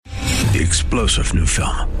The explosive new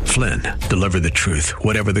film, Flynn, deliver the truth,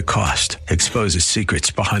 whatever the cost, exposes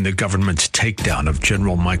secrets behind the government's takedown of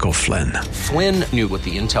General Michael Flynn. Flynn knew what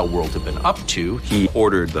the intel world had been up to. He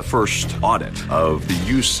ordered the first audit of the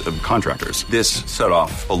use of contractors. This set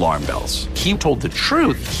off alarm bells. He told the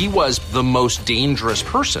truth. He was the most dangerous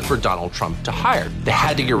person for Donald Trump to hire. They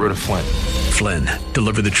had to get rid of Flynn. Flynn,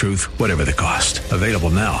 deliver the truth, whatever the cost. Available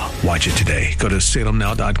now. Watch it today. Go to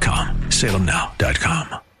salemnow.com.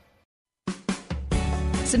 salemnow.com.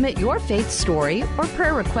 Submit your faith story or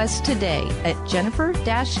prayer request today at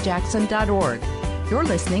jennifer-jackson.org. You're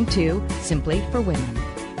listening to Simply for Women.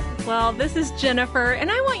 Well, this is Jennifer, and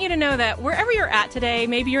I want you to know that wherever you're at today,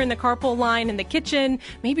 maybe you're in the carpool line, in the kitchen,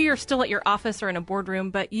 maybe you're still at your office or in a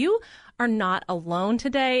boardroom, but you are not alone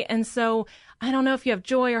today. And so I don't know if you have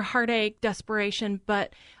joy or heartache, desperation,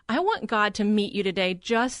 but I want God to meet you today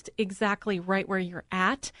just exactly right where you're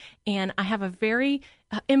at. And I have a very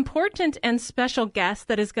important and special guest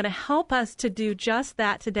that is going to help us to do just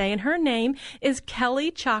that today. And her name is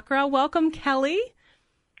Kelly Chakra. Welcome, Kelly.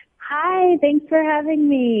 Hi, thanks for having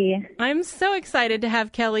me. I'm so excited to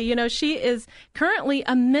have Kelly. You know, she is currently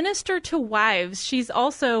a minister to wives. She's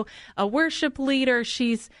also a worship leader.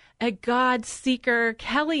 She's a God seeker.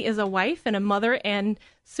 Kelly is a wife and a mother and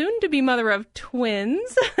soon to be mother of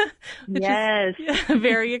twins. Which yes. is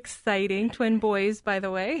very exciting. Twin boys, by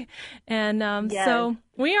the way. And yes. So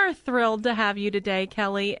we are thrilled to have you today,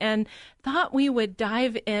 Kelly, and thought we would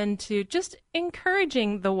dive into just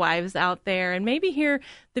encouraging the wives out there and maybe hear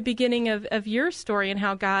the beginning of your story and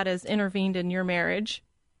how God has intervened in your marriage.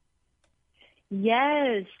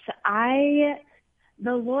 Yes,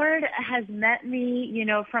 the Lord has met me, you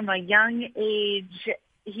know, from a young age.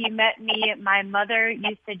 He met me. My mother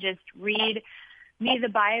used to just read me the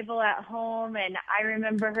Bible at home, and I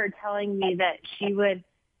remember her telling me that she would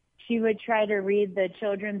try to read the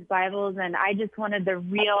children's Bibles, and I just wanted the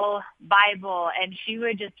real Bible, and she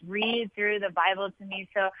would just read through the Bible to me.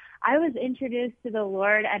 So I was introduced to the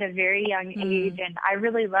Lord at a very young age, and I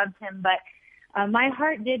really loved him, but my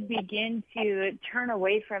heart did begin to turn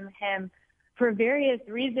away from him for various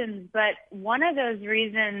reasons, but one of those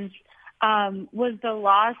reasons was the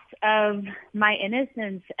loss of my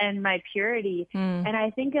innocence and my purity. And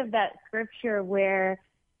I think of that scripture where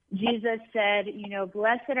Jesus said, you know,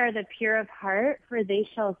 blessed are the pure of heart, for they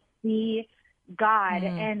shall see God.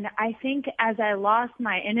 And I think as I lost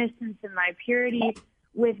my innocence and my purity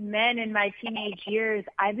with men in my teenage years,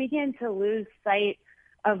 I began to lose sight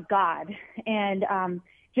of God and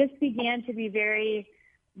just began to be very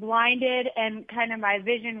blinded, and kind of my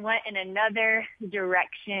vision went in another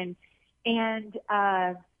direction. And,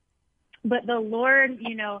 but the Lord,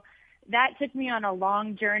 you know, that took me on a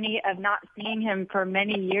long journey of not seeing him for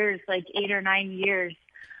many years, like 8 or 9 years.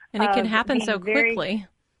 And it can happen so quickly.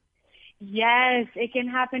 Yes, it can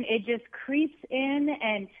happen. It just creeps in,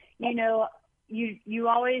 and, you know, you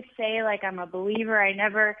always say, like, I'm a believer. I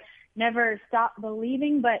never stopped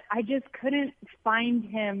believing, but I just couldn't find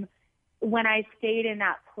him when I stayed in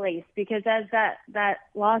that place, because as that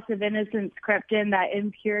loss of innocence crept in, that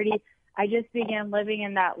impurity, I just began living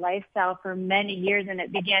in that lifestyle for many years, and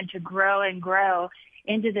it began to grow and grow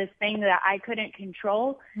into this thing that I couldn't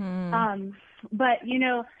control. But, you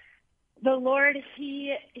know, the Lord,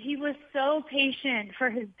 he was so patient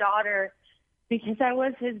for his daughter, because I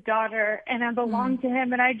was his daughter and I belonged to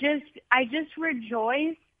him. And I just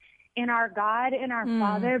rejoice in our God and our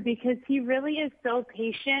Father, because he really is so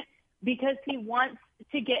patient, because he wants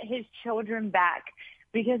to get his children back,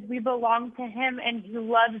 because we belong to him and he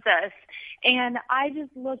loves us. And I just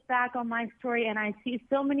look back on my story and I see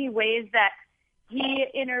so many ways that he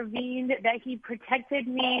intervened, that he protected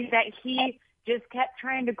me, that he just kept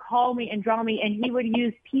trying to call me and draw me, and he would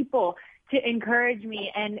use people to encourage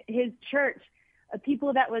me, and his church,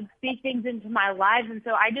 people that would speak things into my lives. And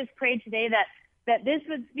so I just pray today that this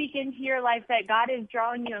would speak into your life, that God is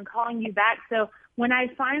drawing you and calling you back. So when I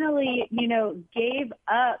finally, you know, gave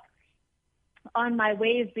up on my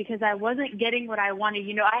ways because I wasn't getting what I wanted,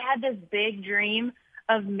 you know, I had this big dream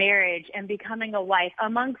of marriage and becoming a wife,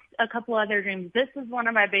 amongst a couple other dreams. This was one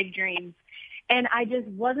of my big dreams, and I just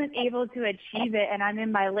wasn't able to achieve it. And I'm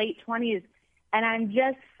in my late 20s, and I'm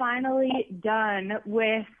just finally done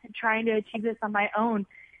with trying to achieve this on my own.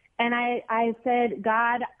 And I said,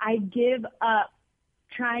 God, I give up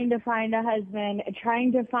trying to find a husband,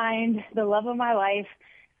 trying to find the love of my life.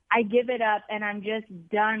 I give it up, and I'm just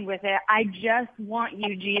done with it. I just want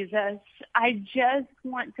you, Jesus. I just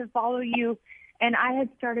want to follow you. And I had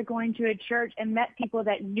started going to a church and met people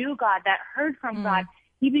that knew God, that heard from God.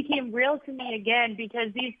 He became real to me again,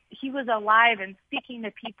 because he was alive and speaking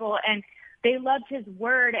to people. And they loved his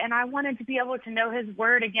word, and I wanted to be able to know his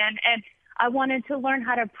word again. And I wanted to learn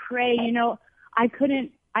how to pray. You know, I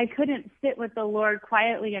couldn't sit with the Lord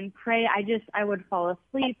quietly and pray. I would fall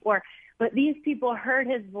asleep, but these people heard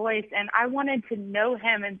his voice, and I wanted to know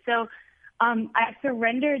him. And so I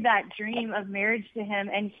surrendered that dream of marriage to him,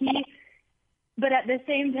 but at the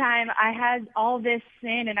same time, I had all this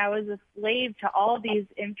sin, and I was a slave to all these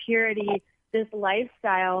impurity, this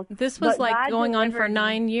lifestyle. This was But God going on for delivered me.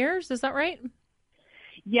 9 years, is that right?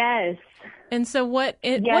 Yes. And so what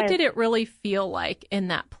did it really feel like in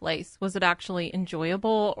that place? Was it actually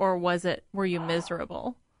enjoyable, or were you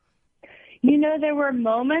miserable? You know, there were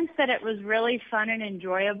moments that it was really fun and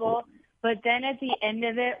enjoyable, but then at the end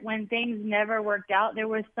of it, when things never worked out, there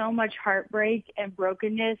was so much heartbreak and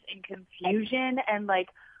brokenness and confusion and like,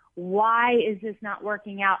 why is this not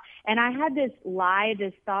working out? And I had this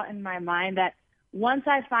thought in my mind that once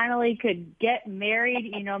I finally could get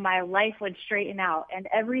married, you know, my life would straighten out and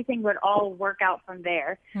everything would all work out from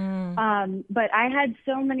there. But I had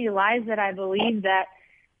so many lies that I believed that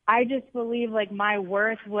I just believed like my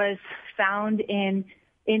worth was found in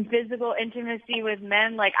physical intimacy with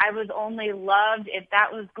men. Like I was only loved if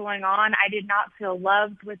that was going on. I did not feel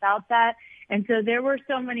loved without that. And so there were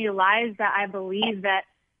so many lies that I believed that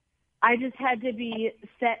I just had to be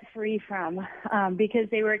set free from, because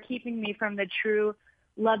they were keeping me from the true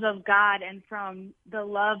love of God and from the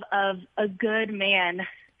love of a good man.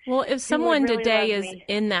 Well, if someone really today love is me.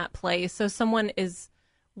 in that place, so someone is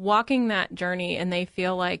walking that journey and they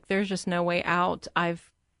feel like there's just no way out, I've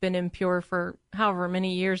been impure for however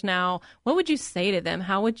many years now, what would you say to them?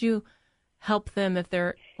 How would you help them if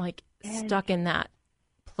they're like stuck in that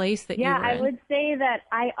place that you were in? I would say that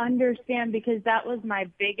I understand, because that was my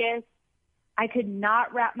biggest, I could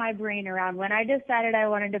not wrap my brain around. When I decided I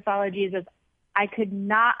wanted to follow Jesus, I could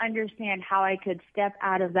not understand how I could step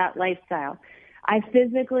out of that lifestyle. I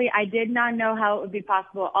did not know how it would be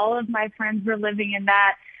possible. All of my friends were living in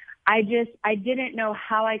that. I didn't know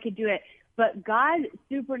how I could do it. But God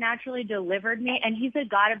supernaturally delivered me, and he's a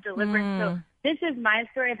God of deliverance. So this is my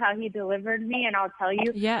story of how he delivered me, and I'll tell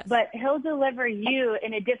you. Yes. But he'll deliver you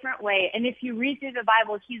in a different way. And if you read through the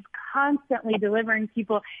Bible, he's constantly delivering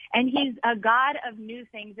people, and he's a God of new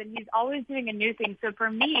things, and he's always doing a new thing. So for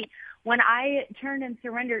me, when I turned and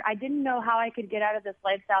surrendered, I didn't know how I could get out of this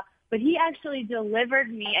lifestyle, but he actually delivered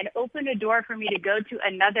me and opened a door for me to go to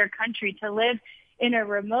another country, to live in a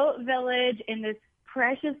remote village in this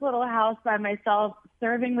precious little house by myself,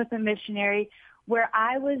 serving with a missionary, where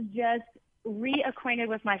I was just reacquainted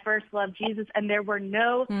with my first love, Jesus, and there were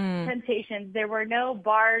no temptations, there were no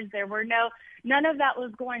bars, none of that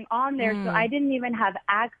was going on there. So I didn't even have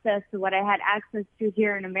access to what I had access to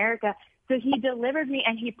here in America. So he delivered me,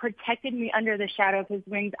 and he protected me under the shadow of his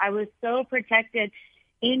wings. I was so protected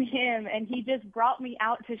in him, and he just brought me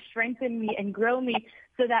out to strengthen me and grow me,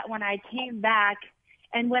 so that when I came back,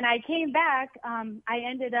 I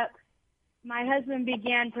ended up, my husband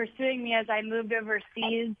began pursuing me as I moved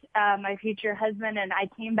overseas, my future husband, and I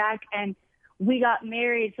came back and we got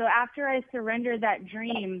married. So after I surrendered that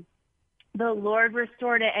dream, the Lord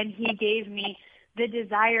restored it, and he gave me the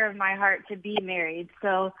desire of my heart to be married.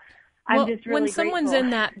 So I'm just really when someone's grateful. in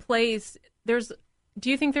that place, do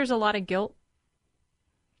you think there's a lot of guilt?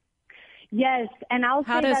 Yes, and How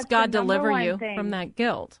say does that's God the number deliver one you thing. from that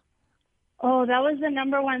guilt? Oh, that was the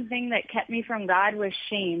number one thing that kept me from God, was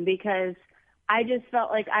shame, because I just felt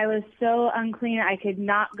like I was so unclean I could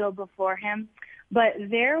not go before him. But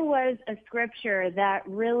there was a scripture that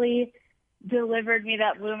really delivered me,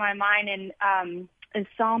 that blew my mind, and in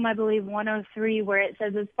Psalm, I believe, 103, where it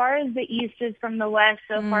says, as far as the east is from the west,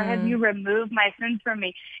 so far have you removed my sins from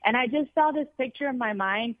me. And I just saw this picture in my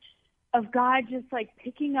mind of God just like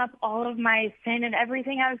picking up all of my sin and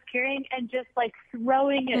everything I was carrying and just like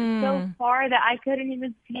throwing it so far that I couldn't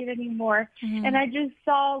even see it anymore. And I just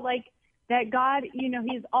saw like that God, you know,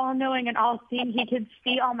 he's all knowing and all seeing. He could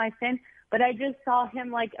see all my sin, but I just saw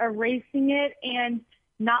him like erasing it and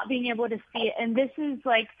not being able to see it. And this is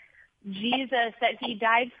like Jesus, that he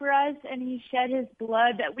died for us and he shed his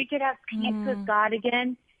blood that we could have peace with God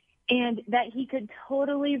again, and that he could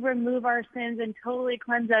totally remove our sins and totally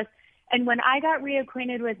cleanse us. And when I got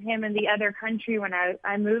reacquainted with him in the other country, when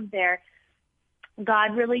I moved there,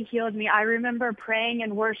 God really healed me. I remember praying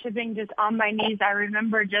and worshiping just on my knees. I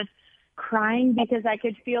remember just crying because I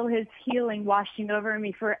could feel his healing washing over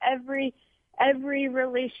me for every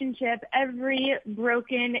relationship, every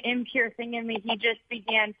broken, impure thing in me. He just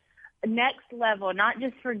began next level, not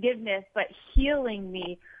just forgiveness, but healing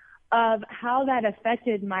me of how that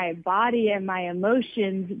affected my body and my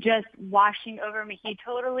emotions, just washing over me. He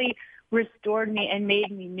totally restored me and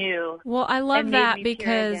made me new. Well, I love that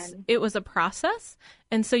because it was a process.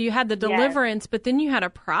 And so you had the deliverance, but then you had a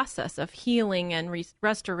process of healing and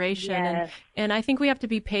restoration. Yes. And I think we have to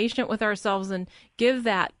be patient with ourselves and give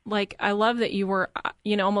that, like, I love that you were,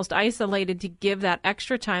 almost isolated to give that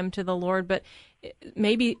extra time to the Lord. But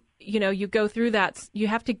maybe, you go through that, you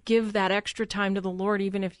have to give that extra time to the Lord,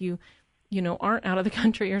 even if you aren't out of the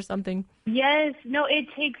country or something. Yes. No, it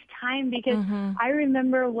takes time because I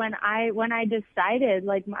remember when I decided,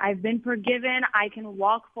 like, I've been forgiven, I can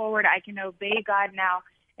walk forward, I can obey God now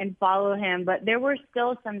and follow him. But there were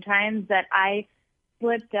still some times that I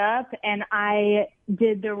slipped up and I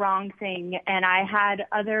did the wrong thing, and I had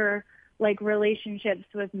other, like, relationships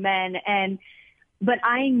with men. But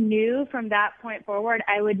I knew from that point forward,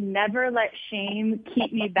 I would never let shame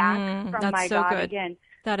keep me back from my God again.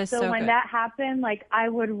 That is so when good. that happened, like, I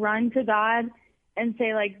would run to God and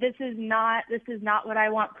say, like, this is not what I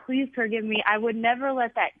want. Please forgive me. I would never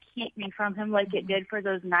let that keep me from him like it did for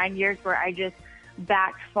those 9 years where I just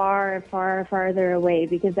backed farther away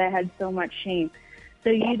because I had so much shame.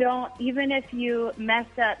 So even if you mess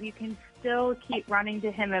up, you can still keep running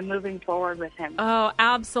to him and moving forward with him. Oh,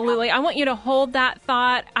 absolutely. I want you to hold that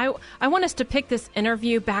thought. I want us to pick this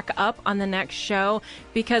interview back up on the next show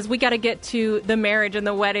because we got to get to the marriage and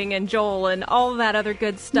the wedding and Joel and all that other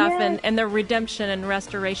good stuff and the redemption and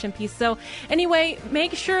restoration piece. So anyway,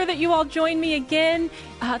 make sure that you all join me again.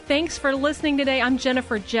 Thanks for listening today. I'm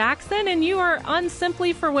Jennifer Jackson, and you are on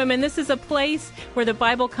Simply for Women. This is a place where the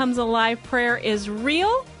Bible comes alive. Prayer is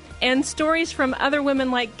real. And stories from other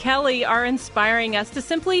women like Kelly are inspiring us to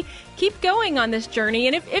simply keep going on this journey.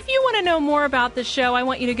 And if you want to know more about the show, I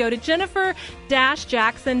want you to go to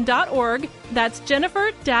jennifer-jackson.org. That's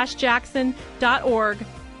jennifer-jackson.org.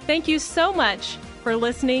 Thank you so much for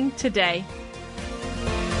listening today.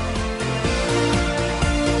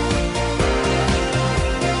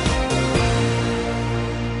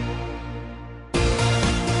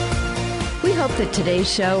 We hope that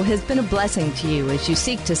today's show has been a blessing to you as you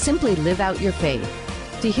seek to simply live out your faith.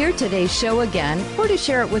 To hear today's show again or to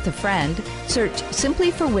share it with a friend, search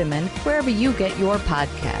Simply for Women wherever you get your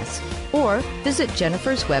podcasts. Or visit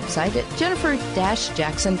Jennifer's website at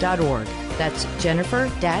jennifer-jackson.org. That's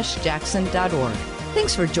jennifer-jackson.org.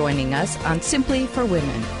 Thanks for joining us on Simply for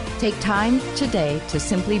Women. Take time today to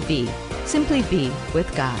simply be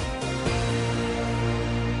with God.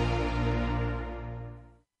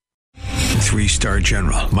 Three-star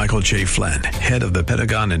General Michael J. Flynn, head of the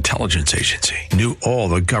Pentagon Intelligence Agency, knew all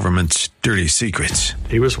the government's dirty secrets.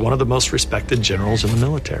 He was one of the most respected generals in the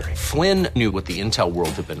military. Flynn knew what the intel world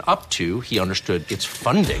had been up to. He understood its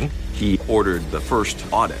funding. He ordered the first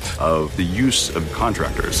audit of the use of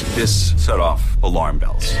contractors. This set off alarm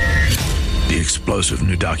bells. The explosive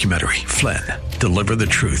new documentary, Flynn, Deliver the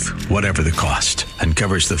Truth, Whatever the Cost,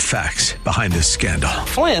 uncovers the facts behind this scandal.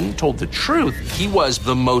 Flynn told the truth. He was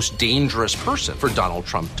the most dangerous person for Donald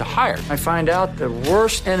Trump to hire. I find out the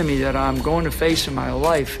worst enemy that I'm going to face in my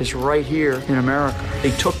life is right here in America.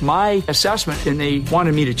 They took my assessment and they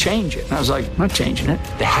wanted me to change it. And I was like, I'm not changing it.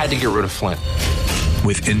 They had to get rid of Flynn.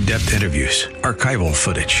 With in-depth interviews, archival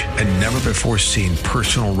footage, and never-before-seen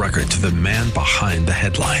personal records of the man behind the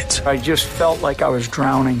headlines. I just felt like I was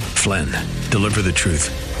drowning. Flynn, Deliver the Truth,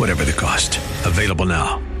 Whatever the Cost. Available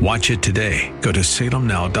now. Watch it today. Go to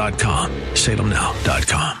salemnow.com.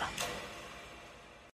 salemnow.com.